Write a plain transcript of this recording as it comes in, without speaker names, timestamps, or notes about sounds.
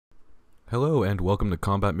Hello and welcome to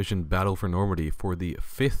Combat Mission Battle for Normandy for the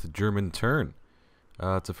 5th German turn.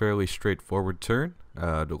 It's a fairly straightforward turn,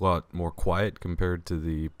 a lot more quiet compared to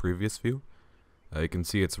the previous few. You can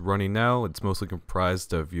see it's running now. It's mostly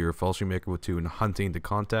comprised of your Fallschirmjäger platoon hunting to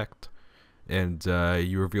contact, and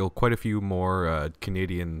you reveal quite a few more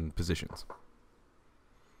Canadian positions.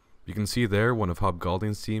 You can see there one of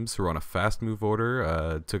Hobgoblin's teams who are on a fast move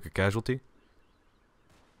order took a casualty.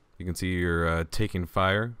 You can see you're taking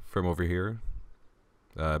fire from over here.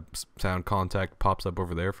 Sound contact pops up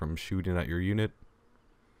over there from shooting at your unit.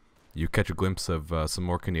 You catch a glimpse of some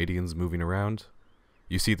more Canadians moving around.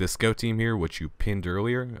 You see the scout team here, which you pinned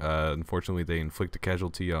earlier. Unfortunately, they inflict a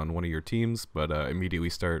casualty on one of your teams, but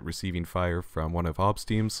immediately start receiving fire from one of Hobbs'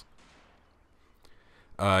 teams.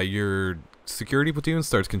 Your security platoon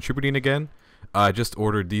starts contributing again. I just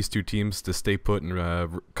ordered these two teams to stay put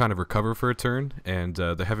and kind of recover for a turn, and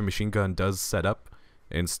the heavy machine gun does set up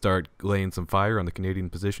and start laying some fire on the Canadian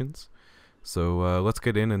positions. So let's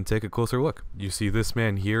get in and take a closer look. You see this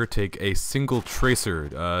man here take a single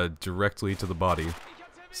tracer directly to the body,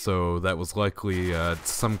 so that was likely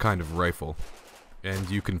some kind of rifle. And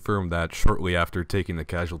you confirm that shortly after taking the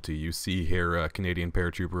casualty. You see here a Canadian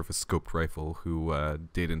paratrooper with a scoped rifle who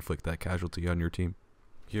did inflict that casualty on your team.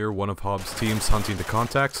 Here, one of Hobbs' teams hunting to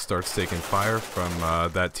contact starts taking fire from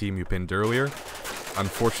that team you pinned earlier.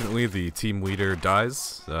 Unfortunately, the team leader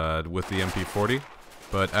dies with the MP40.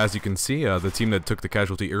 But as you can see, the team that took the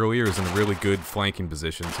casualty earlier is in a really good flanking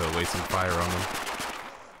position to lay some fire on them.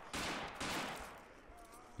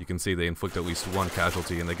 You can see they inflict at least one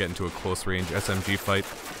casualty and they get into a close-range SMG fight.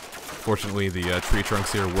 Fortunately, the tree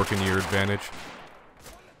trunks here work in your advantage.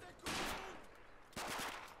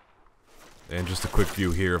 And just a quick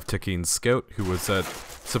view here of Tikine's scout, who was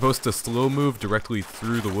supposed to slow move directly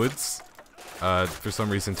through the woods. For some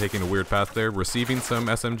reason taking a weird path there, receiving some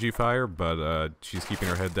SMG fire, but she's keeping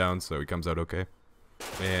her head down, so he comes out okay.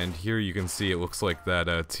 And here you can see it looks like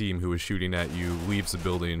that team who was shooting at you leaves the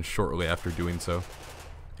building shortly after doing so.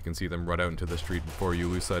 You can see them run out into the street before you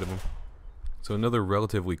lose sight of them. So another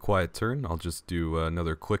relatively quiet turn. I'll just do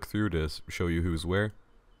another click through to show you who's where.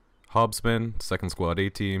 Hobbsmen, 2nd Squad A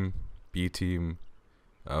team, B team,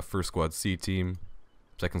 1st Squad C team,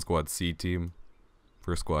 2nd Squad C team,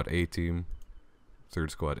 1st Squad A team,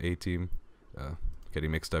 3rd Squad A team.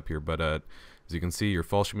 Getting mixed up here, but as you can see, your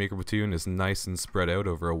Fallschirmjäger platoon is nice and spread out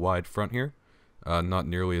over a wide front here. Not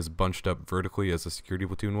nearly as bunched up vertically as the security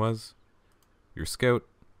platoon was. Your scout,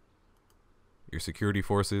 your security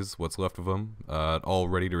forces, what's left of them, all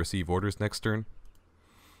ready to receive orders next turn.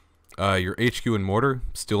 Your HQ and mortar,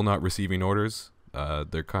 still not receiving orders.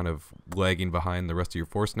 They're kind of lagging behind the rest of your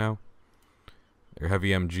force now. Your heavy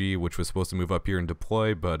MG, which was supposed to move up here and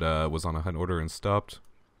deploy, but was on a hunt order and stopped.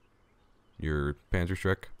 Your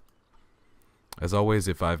Panzerschreck. As always,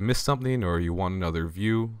 if I've missed something or you want another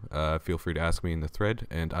view, feel free to ask me in the thread,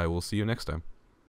 and I will see you next time.